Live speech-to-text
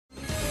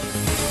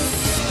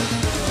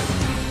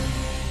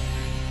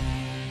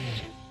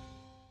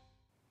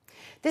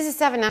This is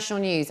 7 National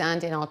News,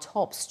 and in our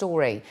top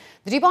story,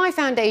 the Dubai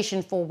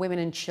Foundation for Women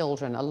and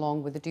Children,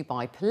 along with the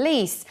Dubai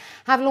Police,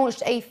 have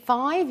launched a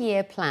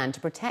 5-year plan to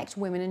protect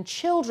women and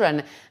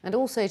children and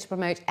also to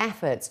promote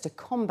efforts to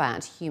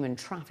combat human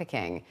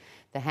trafficking.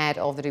 The head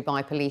of the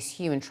Dubai Police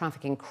Human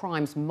Trafficking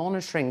Crimes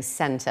Monitoring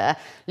Centre,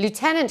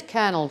 Lieutenant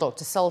Colonel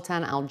Dr.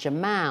 Sultan Al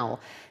Jamal,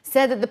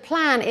 said that the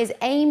plan is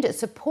aimed at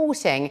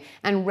supporting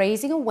and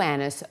raising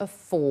awareness of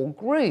 4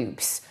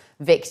 groups: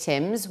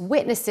 victims,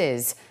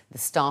 witnesses, the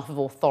staff of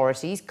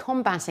authorities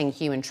combating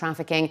human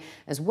trafficking,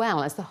 as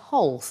well as the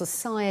whole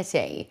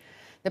society.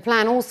 The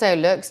plan also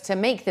looks to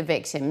make the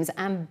victims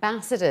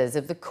ambassadors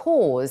of the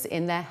cause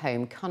in their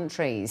home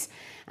countries,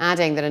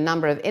 adding that a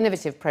number of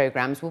innovative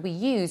programmes will be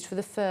used for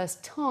the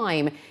first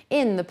time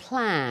in the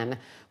plan,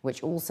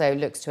 which also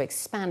looks to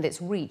expand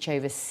its reach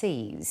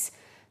overseas.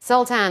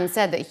 Sultan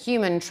said that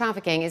human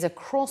trafficking is a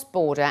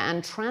cross-border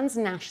and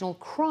transnational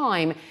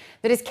crime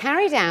that is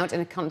carried out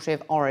in a country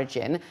of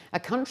origin, a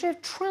country of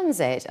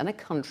transit, and a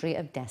country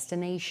of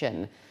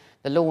destination.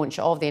 The launch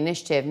of the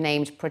initiative,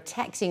 named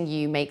Protecting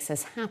You Makes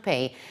Us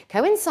Happy,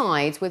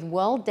 coincides with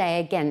World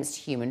Day Against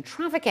Human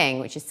Trafficking,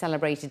 which is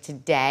celebrated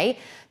today,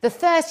 the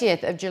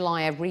 30th of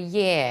July every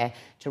year,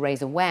 to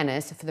raise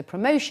awareness for the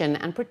promotion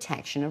and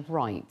protection of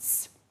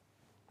rights.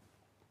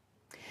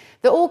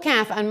 The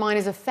Awqaf and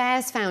Minors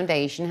Affairs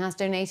Foundation has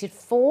donated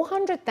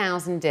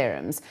 400,000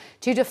 dirhams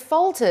to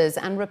defaulters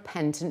and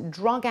repentant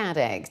drug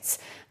addicts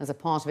as a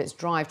part of its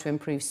drive to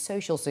improve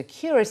social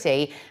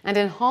security and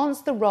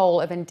enhance the role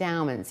of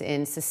endowments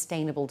in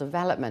sustainable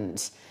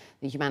development.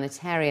 The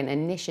humanitarian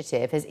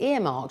initiative has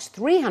earmarked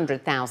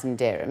 300,000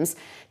 dirhams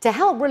to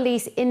help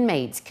release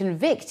inmates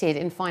convicted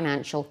in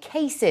financial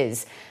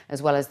cases,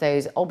 as well as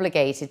those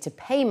obligated to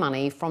pay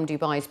money from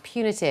Dubai's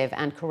punitive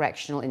and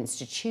correctional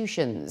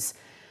institutions.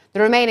 The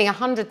remaining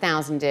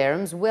 100,000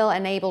 dirhams will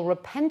enable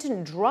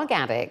repentant drug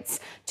addicts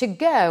to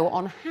go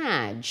on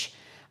Hajj.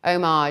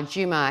 Omar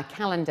Juma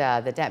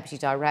Calendar, the Deputy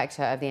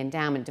Director of the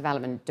Endowment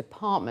Development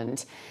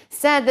Department,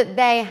 said that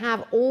they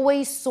have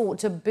always sought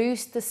to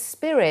boost the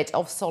spirit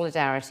of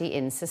solidarity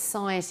in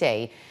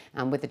society.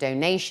 And with the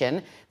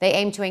donation, they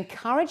aim to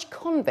encourage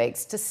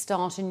convicts to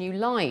start a new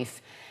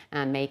life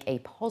and make a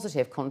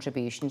positive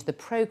contribution to the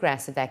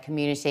progress of their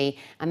community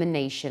and the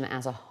nation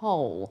as a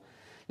whole.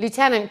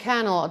 Lieutenant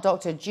Colonel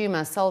Dr.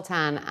 Juma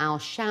Sultan Al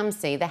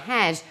Shamsi, the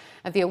head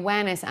of the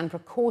Awareness and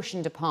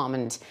Precaution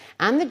Department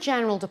and the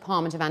General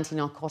Department of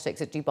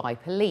Anti-Narcotics at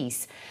Dubai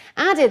Police,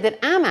 added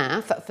that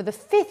AMAF, for the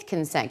 5th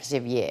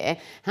consecutive year,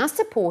 has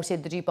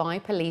supported the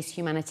Dubai Police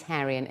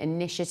Humanitarian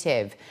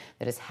Initiative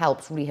that has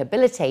helped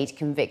rehabilitate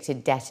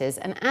convicted debtors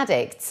and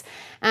addicts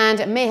and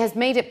has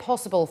made it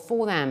possible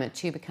for them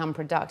to become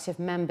productive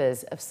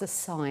members of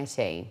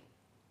society.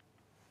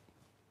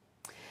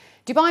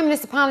 Dubai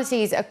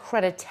Municipality's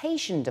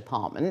accreditation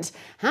department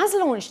has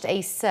launched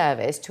a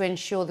service to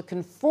ensure the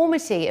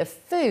conformity of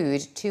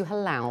food to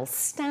halal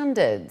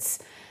standards.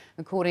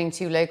 According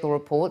to local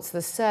reports,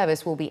 the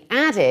service will be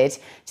added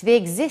to the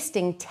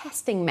existing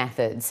testing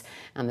methods,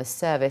 and the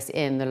service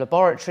in the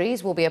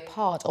laboratories will be a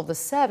part of the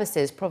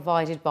services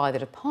provided by the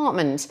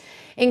department,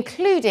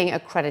 including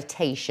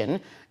accreditation,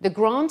 the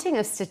granting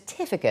of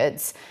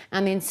certificates,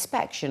 and the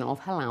inspection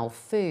of halal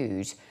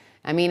food.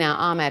 Amina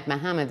Ahmed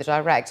Mohammed, the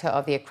director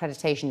of the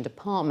Accreditation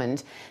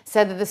Department,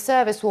 said that the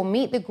service will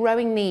meet the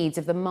growing needs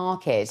of the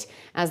market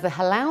as the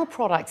halal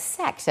product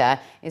sector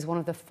is one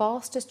of the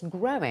fastest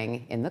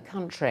growing in the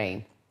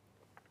country.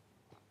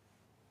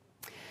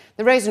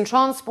 The Roads and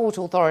Transport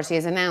Authority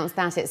has announced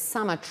that its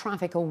summer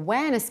traffic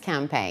awareness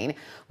campaign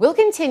will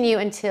continue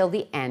until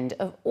the end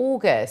of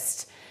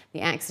August. The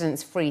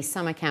Accidents-Free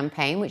Summer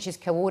campaign, which is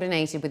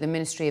coordinated with the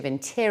Ministry of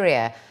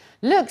Interior,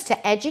 looks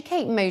to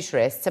educate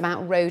motorists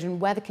about road and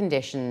weather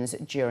conditions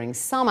during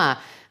summer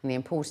and the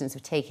importance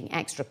of taking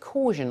extra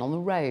caution on the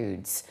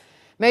roads.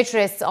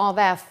 Motorists are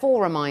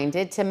therefore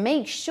reminded to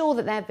make sure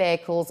that their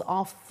vehicles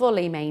are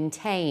fully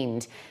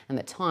maintained and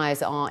that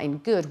tyres are in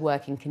good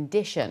working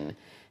condition.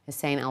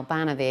 Hussein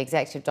Albana, the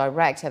Executive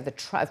Director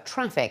of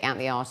Traffic at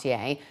the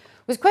RTA,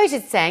 was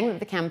quoted saying that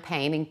the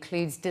campaign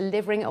includes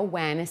delivering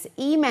awareness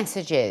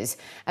e-messages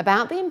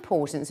about the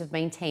importance of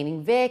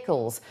maintaining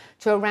vehicles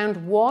to around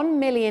 1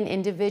 million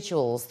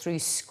individuals through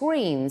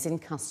screens in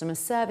customer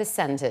service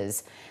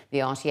centres, the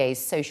RTA's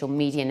social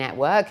media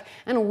network,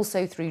 and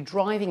also through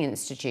driving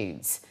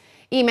institutes.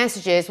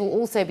 E-messages will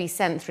also be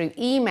sent through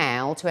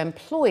email to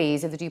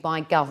employees of the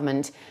Dubai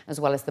government as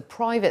well as the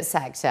private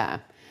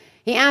sector.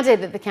 He added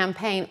that the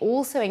campaign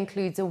also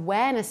includes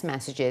awareness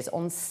messages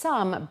on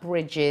some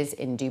bridges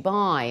in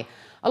Dubai,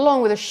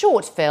 along with a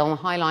short film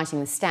highlighting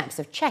the steps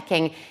of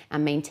checking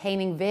and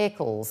maintaining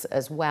vehicles,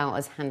 as well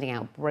as handing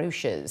out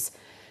brochures.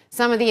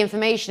 Some of the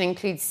information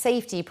includes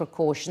safety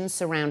precautions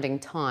surrounding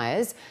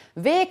tyres,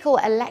 vehicle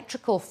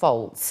electrical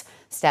faults,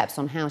 steps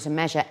on how to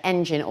measure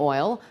engine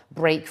oil,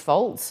 brake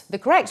faults, the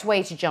correct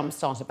way to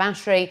jump-start a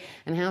battery,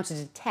 and how to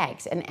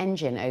detect an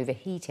engine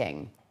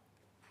overheating.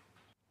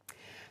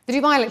 The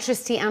Dubai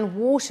Electricity and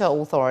Water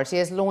Authority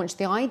has launched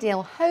the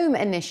Ideal Home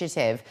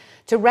Initiative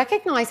to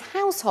recognise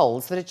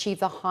households that achieve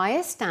the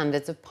highest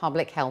standards of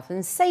public health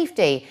and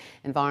safety,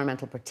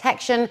 environmental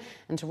protection,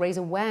 and to raise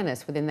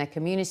awareness within their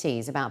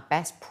communities about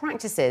best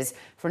practices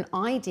for an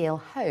ideal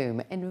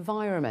home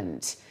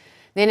environment.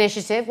 The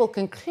initiative will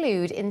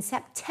conclude in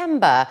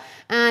September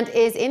and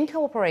is in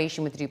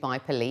cooperation with the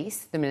Dubai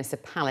Police, the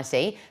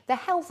Municipality, the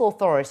Health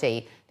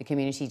Authority, the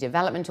Community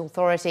Development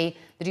Authority,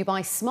 the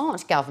Dubai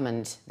Smart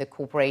Government, the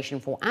Corporation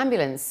for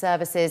Ambulance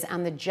Services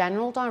and the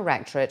General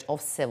Directorate of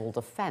Civil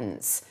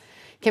Defence.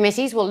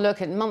 Committees will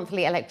look at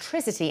monthly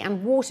electricity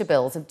and water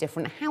bills of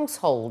different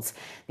households,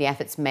 the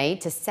efforts made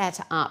to set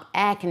up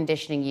air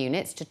conditioning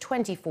units to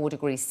 24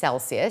 degrees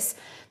Celsius,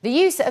 the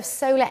use of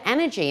solar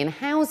energy in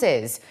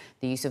houses,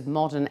 the use of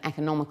modern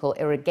economical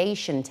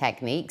irrigation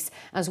techniques,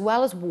 as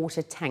well as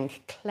water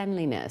tank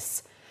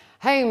cleanliness.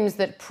 Homes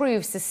that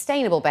prove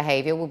sustainable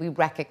behaviour will be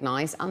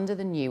recognised under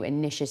the new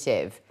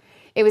initiative.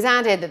 It was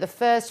added that the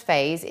first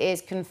phase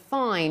is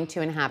confined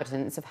to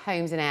inhabitants of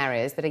homes in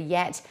areas that are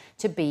yet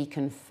to be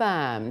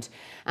confirmed,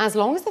 as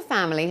long as the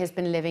family has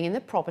been living in the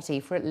property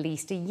for at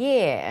least a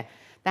year.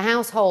 The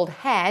household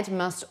head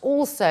must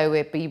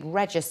also be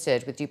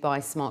registered with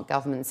Dubai Smart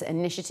Government's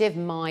initiative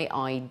My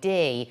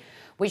ID,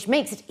 which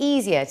makes it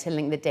easier to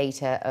link the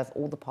data of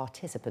all the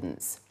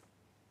participants.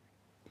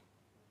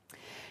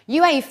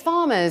 UAE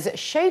farmers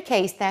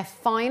showcased their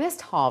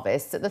finest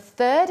harvests at the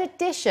third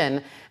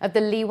edition of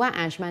the Liwa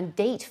Ajman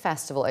Date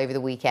Festival over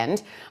the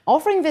weekend,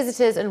 offering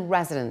visitors and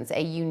residents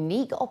a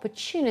unique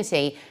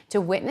opportunity to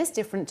witness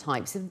different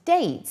types of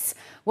dates,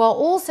 while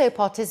also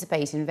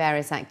participate in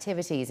various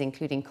activities,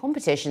 including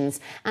competitions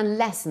and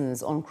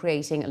lessons on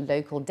creating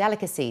local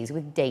delicacies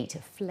with date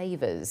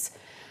flavours.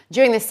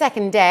 During the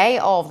second day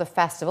of the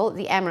festival at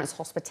the Emirates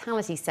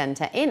Hospitality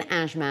Centre in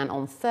Ajman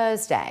on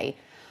Thursday,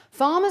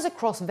 farmers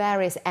across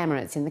various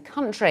emirates in the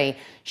country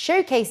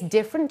showcased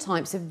different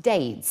types of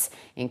dates,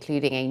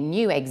 including a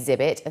new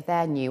exhibit of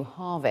their new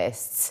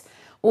harvests.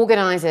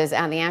 Organisers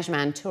at the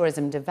Ajman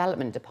Tourism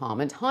Development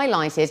Department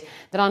highlighted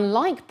that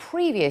unlike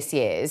previous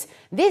years,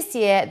 this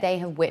year they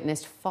have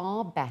witnessed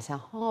far better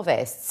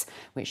harvests,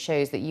 which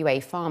shows that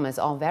UAE farmers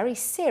are very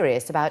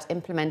serious about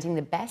implementing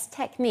the best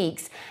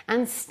techniques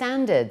and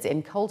standards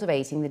in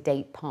cultivating the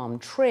date palm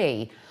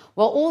tree,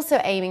 while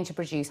also aiming to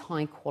produce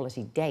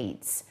high-quality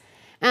dates.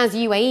 As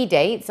UAE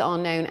dates are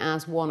known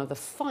as one of the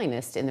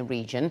finest in the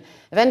region,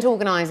 event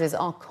organisers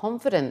are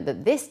confident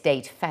that this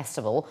date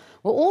festival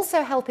will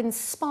also help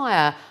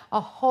inspire a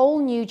whole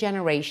new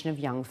generation of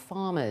young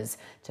farmers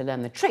to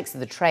learn the tricks of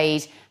the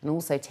trade and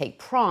also take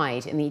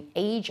pride in the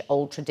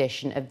age-old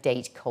tradition of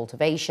date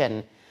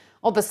cultivation.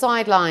 On the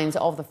sidelines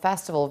of the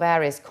festival,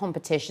 various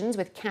competitions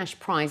with cash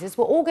prizes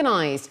were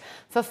organised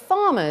for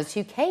farmers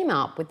who came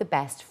up with the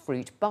best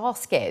fruit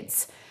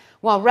baskets,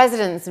 while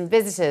residents and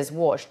visitors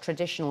watched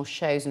traditional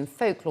shows and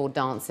folklore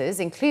dances,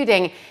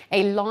 including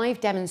a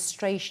live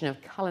demonstration of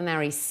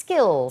culinary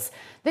skills.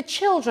 The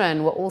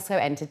children were also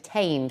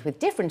entertained with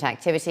different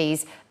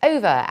activities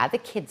over at the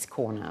Kids'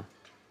 Corner.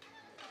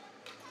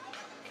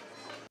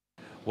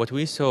 What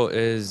we saw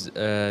is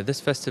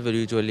this festival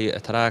usually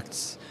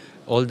attracts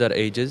older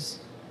ages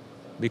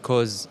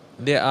because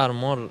they are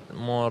more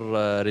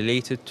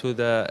related to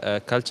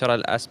the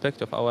cultural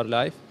aspect of our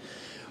life.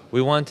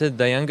 We wanted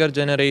the younger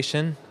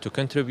generation to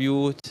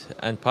contribute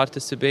and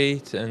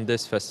participate in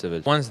this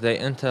festival. Once they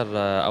enter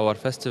our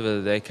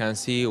festival, they can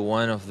see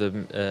one of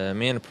the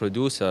main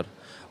producer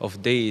of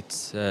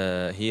dates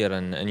here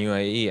in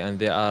UAE, and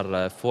they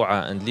are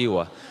Fu'a and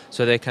Liwa.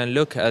 So they can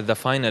look at the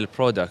final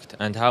product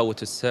and how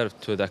it is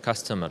served to the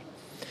customer.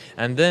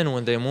 And then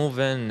when they move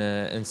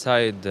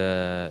inside,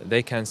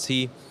 they can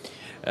see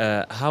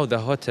how the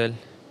hotel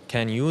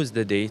can use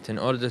the date in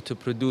order to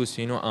produce,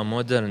 a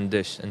modern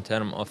dish in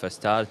terms of a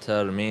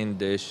starter, main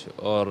dish,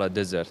 or a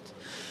dessert.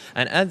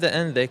 And at the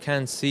end, they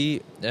can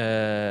see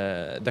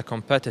the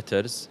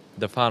competitors,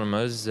 the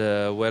farmers,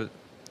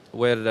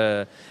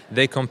 where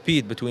they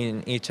compete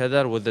between each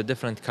other with the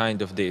different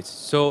kind of dates.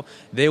 So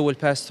they will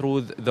pass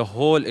through the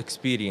whole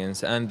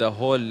experience and the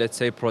whole, let's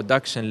say,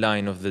 production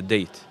line of the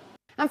date.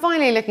 And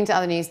finally, looking to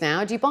other news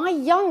now,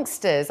 Dubai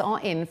youngsters are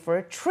in for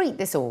a treat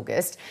this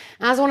August,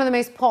 as one of the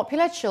most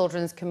popular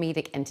children's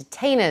comedic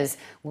entertainers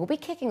will be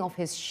kicking off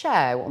his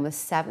show on the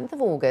 7th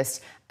of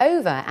August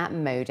over at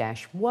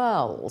Modesh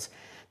World.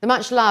 The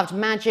much-loved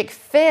Magic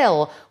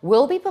Phil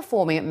will be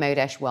performing at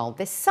Modesh World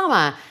this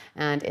summer,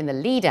 and in the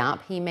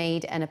lead-up, he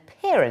made an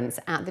appearance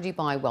at the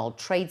Dubai World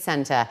Trade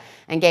Center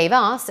and gave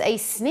us a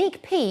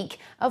sneak peek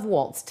of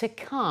what's to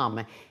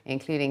come,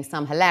 including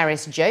some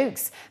hilarious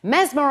jokes,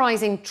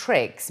 mesmerizing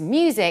tricks,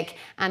 music,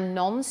 and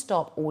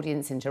non-stop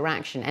audience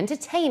interaction,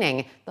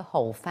 entertaining the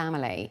whole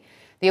family.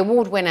 The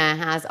award winner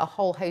has a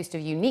whole host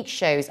of unique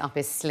shows up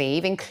his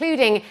sleeve,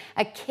 including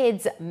a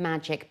kids'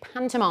 magic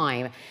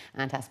pantomime,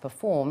 and has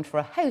performed for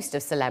a host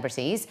of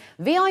celebrities,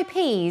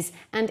 VIPs,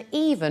 and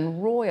even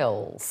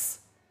royals.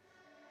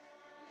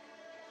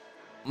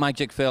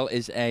 Magic Phil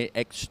is an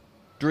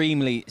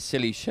extremely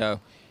silly show.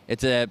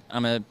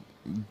 I'm a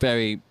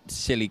very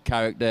silly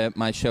character.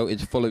 My show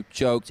is full of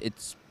jokes.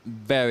 It's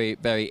very,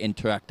 very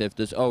interactive.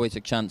 There's always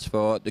a chance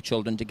for the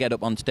children to get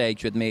up on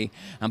stage with me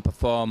and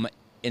perform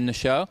in the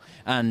show,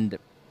 and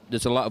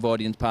there's a lot of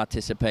audience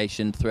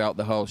participation throughout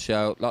the whole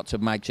show. Lots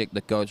of magic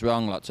that goes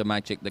wrong, lots of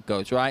magic that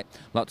goes right,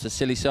 lots of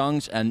silly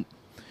songs, and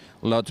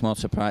loads more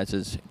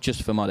surprises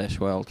just for Modesh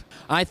World.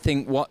 I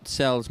think what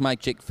sells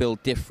Magic Phil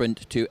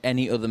different to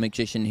any other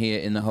magician here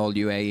in the whole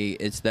UAE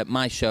is that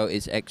my show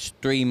is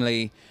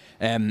extremely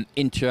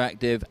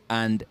interactive,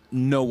 and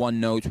no one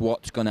knows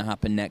what's going to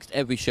happen next.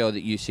 Every show that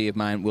you see of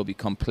mine will be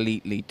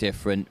completely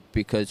different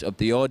because of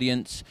the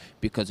audience,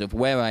 because of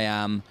where I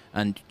am,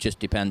 and just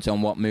depends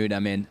on what mood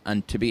I'm in.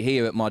 And to be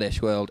here at Modesh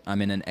World,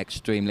 I'm in an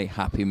extremely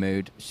happy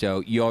mood,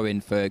 so you're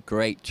in for a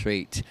great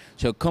treat.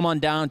 So come on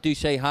down, do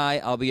say hi.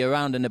 I'll be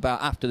around and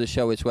about after the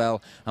show as well.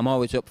 I'm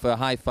always up for a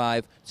high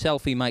five.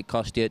 Selfie might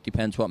cost you, it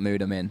depends what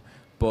mood I'm in,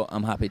 but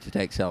I'm happy to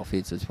take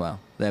selfies as well.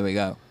 There we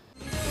go.